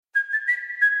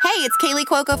Hey, it's Kaylee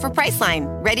Cuoco for Priceline.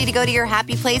 Ready to go to your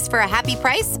happy place for a happy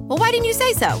price? Well, why didn't you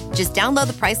say so? Just download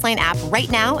the Priceline app right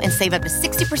now and save up to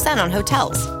 60% on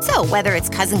hotels. So whether it's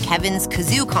Cousin Kevin's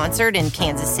Kazoo Concert in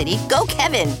Kansas City, go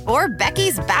Kevin, or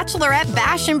Becky's Bachelorette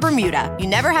Bash in Bermuda, you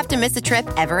never have to miss a trip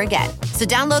ever again. So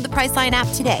download the Priceline app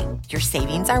today. Your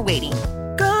savings are waiting.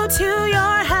 Go to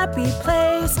your happy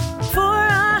place for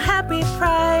a happy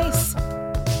price.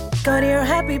 Go to your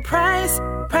happy price,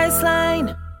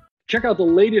 Priceline. Check out the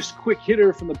latest Quick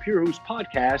Hitter from the Pure Hoops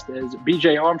podcast as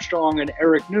BJ Armstrong and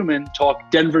Eric Newman talk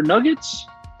Denver Nuggets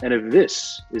and if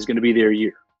this is going to be their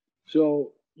year.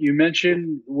 So you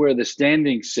mentioned where the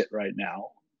standings sit right now.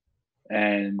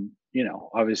 And, you know,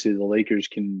 obviously the Lakers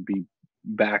can be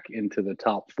back into the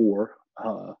top four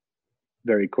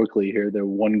very quickly here. They're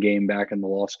one game back in the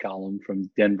loss column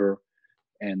from Denver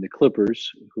and the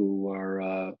Clippers, who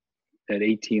are at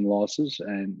 18 losses,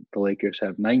 and the Lakers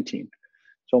have 19.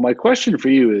 So my question for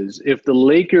you is, if the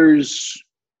Lakers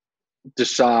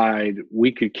decide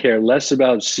we could care less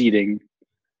about seeding,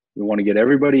 we want to get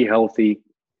everybody healthy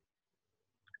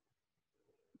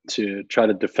to try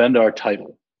to defend our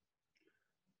title,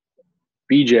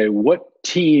 BJ, what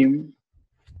team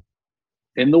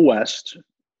in the West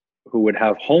who would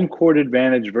have home court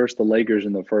advantage versus the Lakers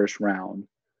in the first round,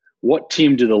 what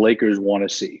team do the Lakers want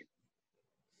to see?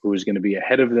 Who is going to be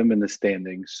ahead of them in the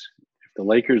standings? The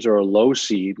Lakers are a low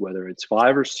seed, whether it's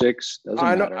 5 or 6,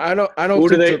 doesn't matter. I don't.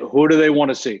 Who do they want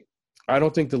to see? I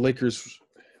don't think the Lakers.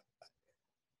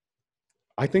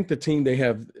 I think the team they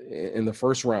have in the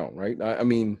first round, right? I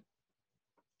mean,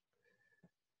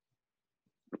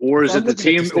 or is it the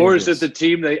team? Or is it the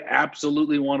team they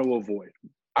absolutely want to avoid?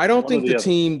 I don't think the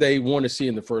team they want to see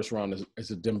in the first round is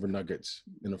the Denver Nuggets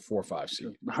in the 4 or 5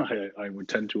 seed. I would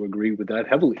tend to agree with that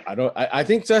heavily. I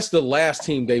think that's the last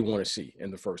team they want to see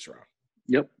in the first round.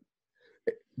 Yep.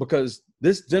 Because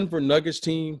this Denver Nuggets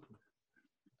team,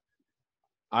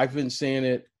 I've been saying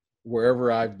it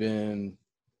wherever I've been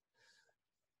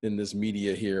in this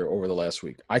media here over the last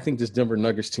week. I think this Denver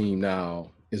Nuggets team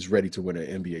now is ready to win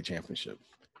an NBA championship.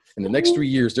 In the next 3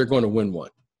 years, they're going to win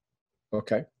one.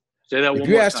 Okay. Say that one more time. If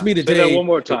you asked me today, say that one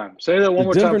more time. Say that one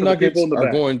more time. Denver Nuggets the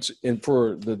are going to, and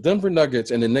for the Denver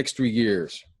Nuggets in the next 3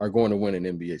 years are going to win an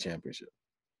NBA championship.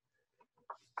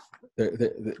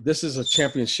 This is a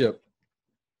championship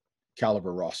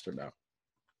caliber roster now.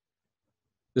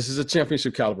 This is a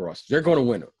championship caliber roster. They're going to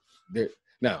win it.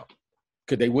 Now,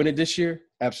 could they win it this year?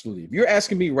 Absolutely. If you're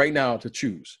asking me right now to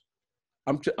choose,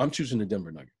 I'm choosing the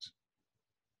Denver Nuggets.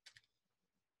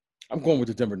 I'm going with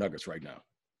the Denver Nuggets right now,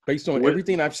 based on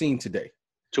everything I've seen today.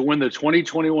 To win the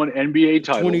 2021 NBA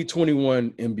title.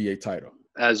 2021 NBA title.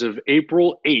 As of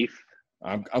April 8th,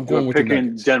 I'm going with the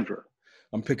Nuggets. Denver.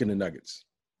 I'm picking the Nuggets.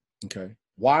 Okay.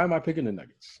 Why am I picking the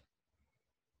Nuggets?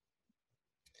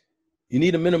 You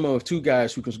need a minimum of 2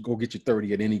 guys who can go get you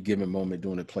 30 at any given moment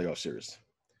during the playoff series.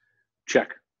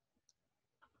 Check.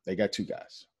 They got 2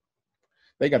 guys.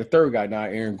 They got a third guy now,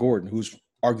 Aaron Gordon, who's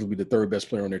arguably the third best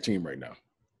player on their team right now.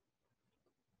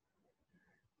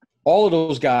 All of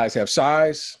those guys have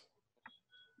size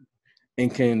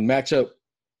and can match up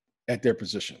at their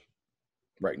position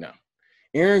right now.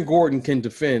 Aaron Gordon can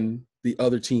defend the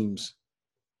other team's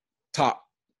top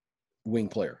wing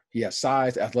player. He has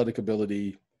size, athletic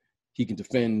ability. He can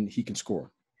defend. He can score.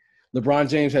 LeBron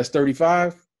James has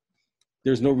 35.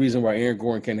 There's no reason why Aaron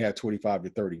Gordon can't have 25 to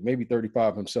 30, maybe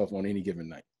 35 himself on any given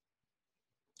night.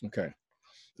 Okay.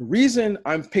 The reason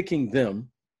I'm picking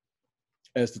them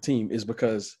as the team is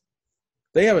because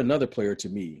they have another player to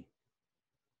me.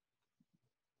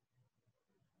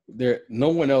 No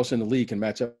one else in the league can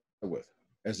match up with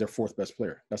as their 4th best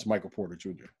player. That's Michael Porter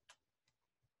Jr.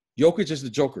 Jokic is the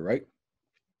joker, right?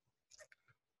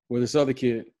 With this other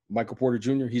kid, Michael Porter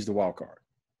Jr., he's the wild card.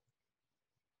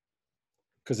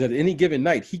 Because at any given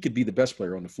night, he could be the best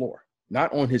player on the floor.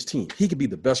 Not on his team. He could be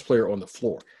the best player on the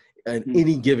floor at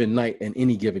any given night and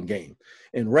any given game.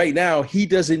 And right now, he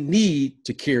doesn't need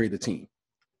to carry the team.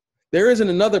 There isn't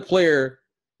another player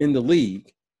in the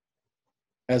league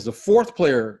as the 4th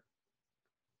player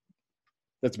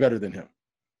that's better than him.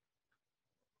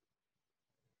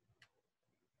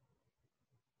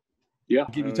 Yeah, I'll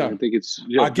give you time. I think it's.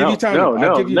 I'll give you time.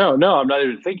 No, I'm not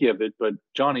even thinking of it. But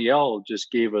Johnny L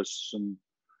just gave us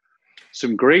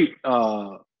some great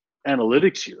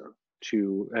analytics here.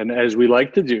 And as we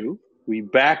like to do, we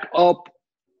back up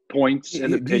points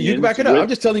and opinions. You can back it up. I'm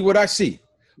just telling you what I see.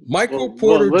 Michael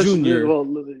Porter Jr. Well,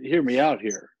 hear me out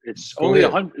here. It's only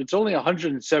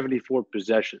 174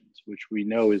 possessions, which we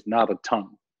know is not a ton.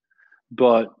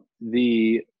 But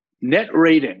the net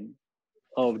rating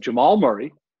of Jamal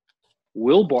Murray,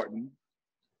 Will Barton,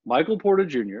 Michael Porter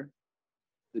Jr.,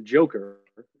 the Joker,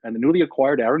 and the newly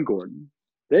acquired Aaron Gordon,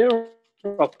 they are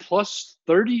a plus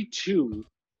 32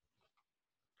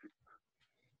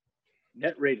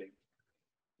 net rating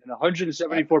in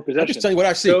 174 possessions. I'm just telling you what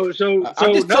I see.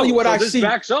 I'm just telling you what I see. This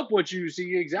backs up what you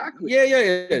see exactly. Yeah.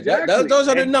 Exactly. Those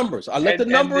are the numbers. I let the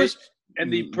numbers.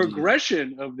 And the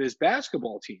progression of this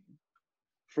basketball team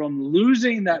from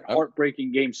losing that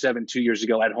heartbreaking Game 7 2 years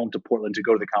ago at home to Portland to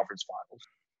go to the conference finals,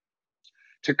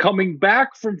 to coming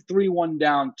back from 3-1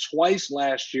 down twice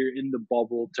last year in the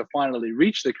bubble to finally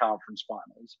reach the conference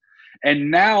finals, and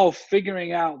now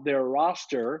figuring out their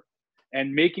roster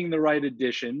and making the right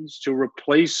additions to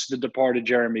replace the departed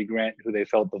Jeremy Grant, who they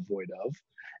felt the void of,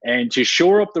 and to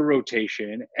shore up the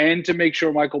rotation, and to make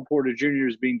sure Michael Porter Jr.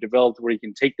 is being developed where he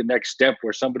can take the next step,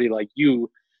 where somebody like you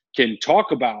can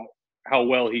talk about how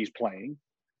well he's playing.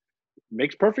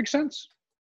 Makes perfect sense.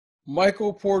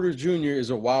 Michael Porter Jr. is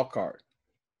a wild card.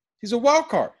 He's a wild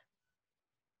card.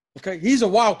 Okay? He's a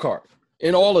wild card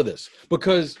in all of this,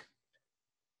 because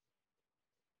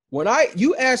when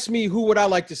you asked me who would I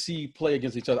like to see play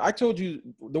against each other, I told you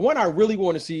the one I really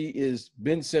want to see is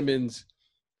Ben Simmons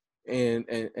and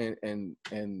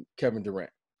Kevin Durant.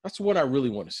 That's what I really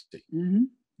want to see. Mm-hmm.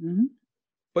 Mm-hmm.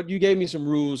 But you gave me some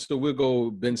rules, so we'll go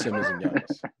Ben Simmons and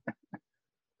Giannis.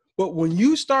 But when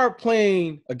you start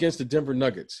playing against the Denver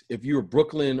Nuggets, if you're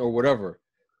Brooklyn or whatever,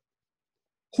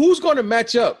 who's going to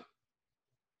match up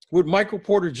with Michael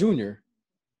Porter Jr.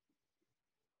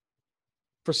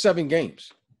 for 7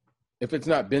 games? If it's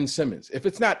not Ben Simmons, if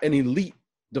it's not an elite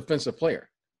defensive player.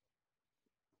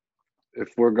 If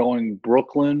we're going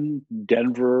Brooklyn,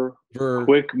 Denver,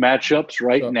 quick matchups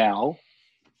right now,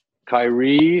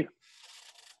 Kyrie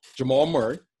Jamal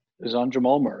Murray is on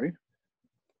Jamal Murray.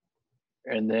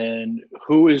 And then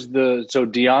who is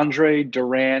DeAndre,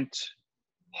 Durant,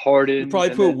 Harden. You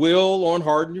probably put Will on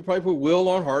Harden.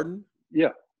 Yeah.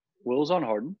 Will's on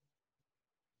Harden.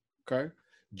 Okay.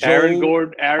 Aaron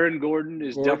Gordon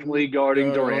is definitely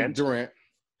guarding Durant.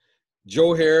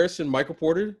 Joe Harris and Michael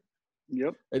Porter.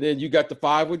 Yep. And then you got the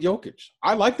 5 with Jokic.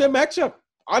 I like that matchup.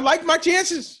 I like my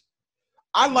chances.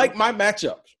 I like my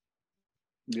matchups.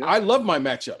 Yep. I love my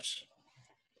matchups.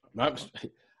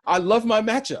 I love my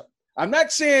matchup. I'm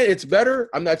not saying it's better.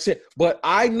 But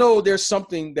I know there's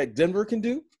something that Denver can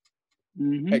do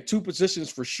at 2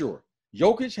 positions for sure.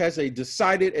 Jokic has a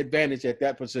decided advantage at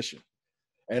that position.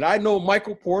 And I know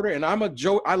Michael Porter, and I like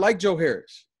Joe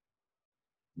Harris.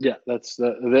 Yeah, that's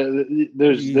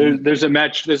there's a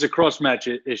match. There's a cross match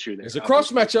issue there. There's a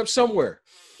cross matchup somewhere.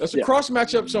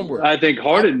 I think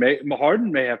Harden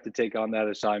may have to take on that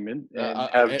assignment and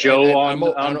have Joe on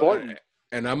board.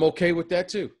 And I'm okay with that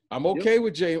too. I'm okay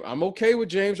with James. I'm okay with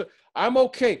James. I'm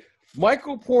okay.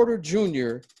 Michael Porter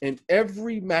Jr. in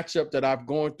every matchup that I've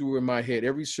gone through in my head,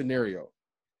 every scenario,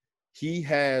 he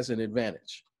has an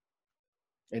advantage.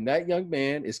 And that young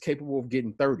man is capable of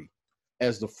getting 30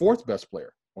 as the 4th best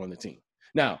player on the team.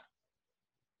 Now,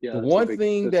 the one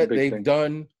thing that they've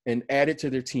done and added to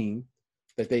their team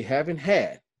that they haven't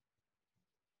had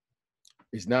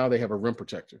is now they have a rim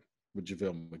protector with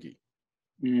JaVale McGee.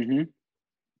 Mm-hmm.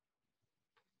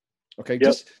 Okay,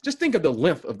 just think of the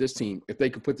length of this team if they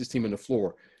could put this team on the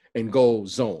floor and go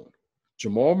zone.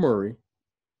 Jamal Murray,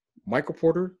 Michael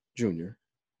Porter Jr.,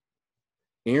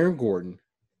 Aaron Gordon,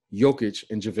 Jokic,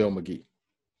 and JaVale McGee.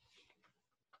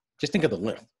 Just think of the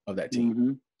length of that team.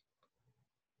 Mm-hmm.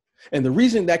 And the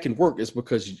reason that can work is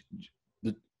because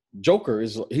the Joker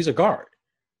he's a guard.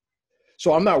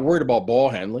 So I'm not worried about ball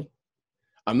handling.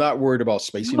 I'm not worried about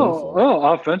spacing on the floor.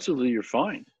 Oh, offensively, you're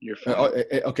fine.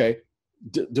 Okay.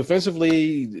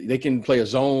 Defensively, they can play a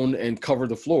zone and cover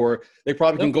the floor. They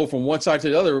probably can go from one side to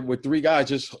the other with 3 guys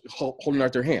just holding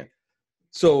out their hand.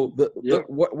 So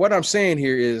what I'm saying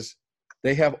here is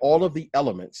they have all of the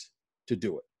elements to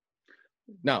do it.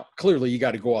 Now, clearly, you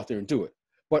got to go out there and do it.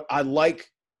 But I like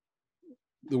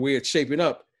the way it's shaping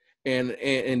up. And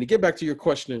to get back to your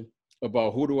question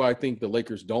about who do I think the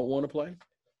Lakers don't want to play,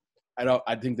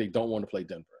 I think they don't want to play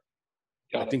Denver.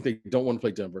 I think they don't want to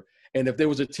play Denver. And if there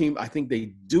was a team I think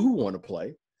they do want to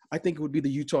play, I think it would be the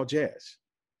Utah Jazz.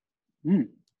 I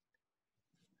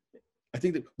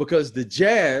think that because the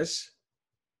Jazz,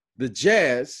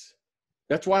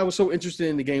 that's why I was so interested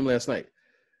in the game last night.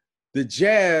 The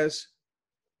Jazz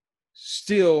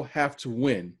still have to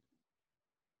win.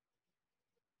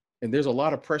 And there's a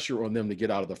lot of pressure on them to get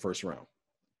out of the first round.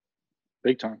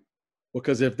 Big time.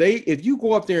 Because if you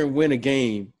go up there and win a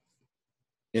game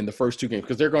in the first 2 games,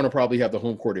 because they're going to probably have the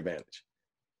home court advantage.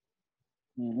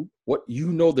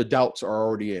 Mm-hmm. The doubts are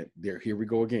already in there. Here we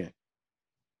go again.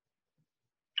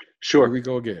 Sure. Here we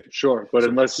go again. Sure, but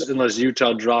unless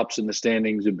Utah drops in the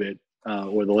standings a bit,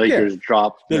 or the Lakers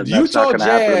drop, the then that's not going to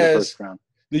happen in the first round.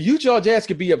 The Utah Jazz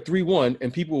could be up 3-1,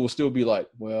 and people will still be like,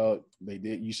 "Well, they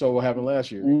did. You saw what happened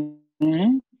last year."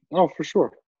 Mm-hmm. Oh, for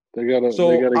sure. They got.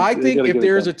 So I think if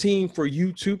there's a team for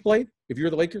you to play, if you're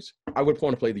the Lakers, I would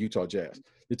want to play the Utah Jazz.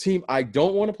 The team I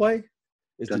don't want to play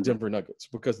is the Denver Nuggets,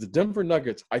 because the Denver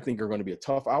Nuggets, I think, are going to be a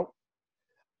tough out.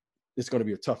 It's going to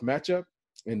be a tough matchup,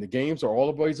 and the games are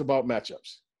always about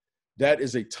matchups. That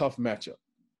is a tough matchup.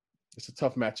 It's a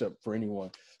tough matchup for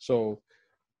anyone. So,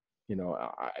 you know,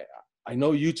 I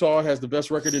know Utah has the best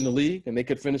record in the league, and they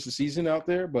could finish the season out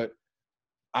there, but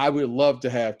I would love to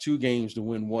have 2 games to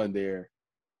win 1 there,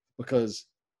 because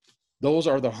those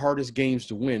are the hardest games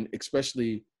to win,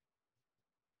 especially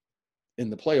in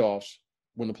the playoffs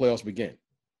when the playoffs begin,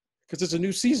 because it's a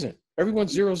new season.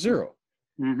 Everyone's 0-0.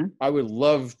 Mm-hmm. I would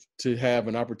love to have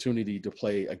an opportunity to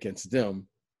play against them,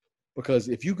 because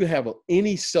if you could have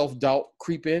any self-doubt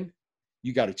creep in,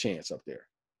 you got a chance up there.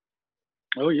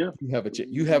 Oh yeah, you have a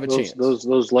chance.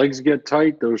 Those legs get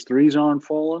tight. Those threes aren't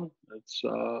falling.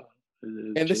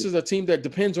 And this is a team that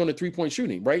depends on the 3-point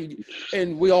shooting, right?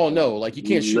 And we all know, like, you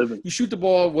can't shoot. You shoot the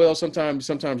ball well sometimes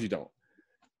you don't.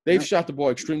 They've shot the ball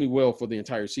extremely well for the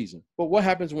entire season. But what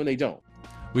happens when they don't?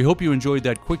 We hope you enjoyed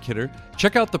that quick hitter.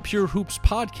 Check out the Pure Hoops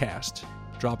podcast,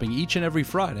 dropping each and every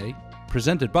Friday,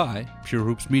 presented by Pure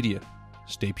Hoops Media.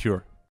 Stay pure.